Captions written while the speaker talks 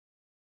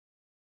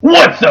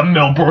What's up,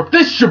 Millbrook?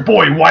 This is your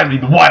boy Wiley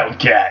the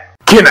Wildcat.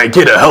 Can I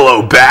get a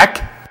hello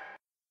back?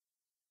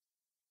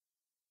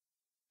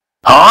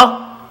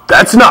 Huh?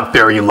 That's not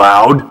very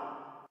loud.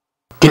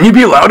 Can you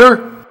be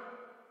louder?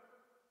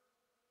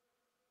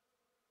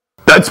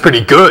 That's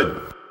pretty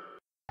good.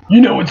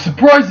 You know, it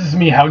surprises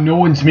me how no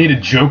one's made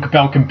a joke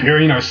about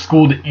comparing our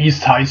school to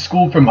East High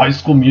School from High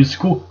School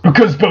Musical,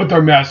 because both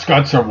our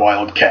mascots are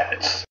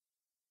Wildcats.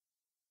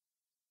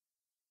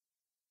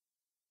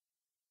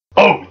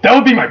 Oh, that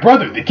would be my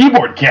brother, the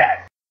keyboard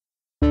cat.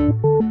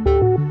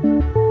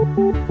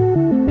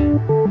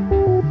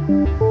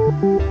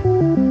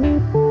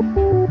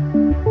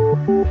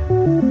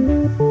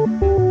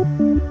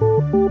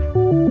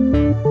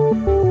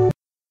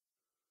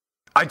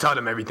 I taught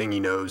him everything he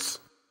knows.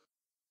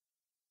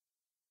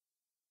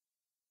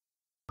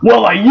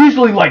 Well, I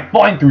usually like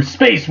flying through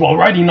space while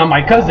riding on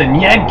my cousin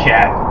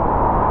Wildcat.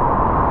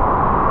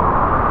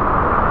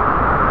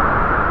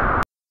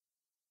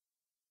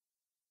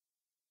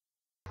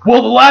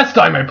 Well, the last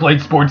time I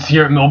played sports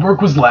here at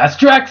Millbrook was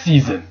last track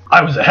season.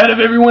 I was ahead of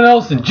everyone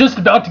else and just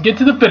about to get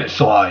to the finish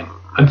line,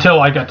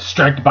 until I got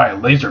distracted by a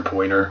laser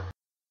pointer.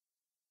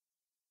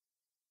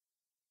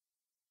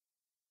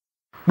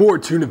 More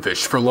tuna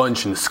fish for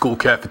lunch in the school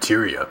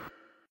cafeteria.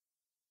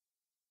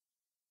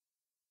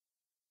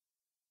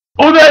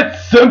 Oh,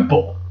 that's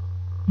simple.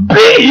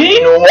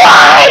 Being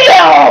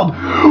wild!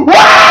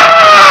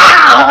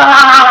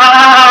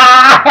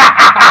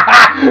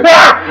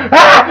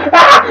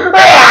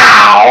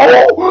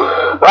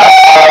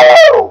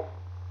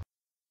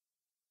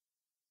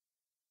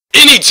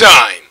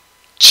 Anytime!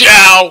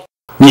 Ciao!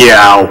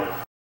 Meow.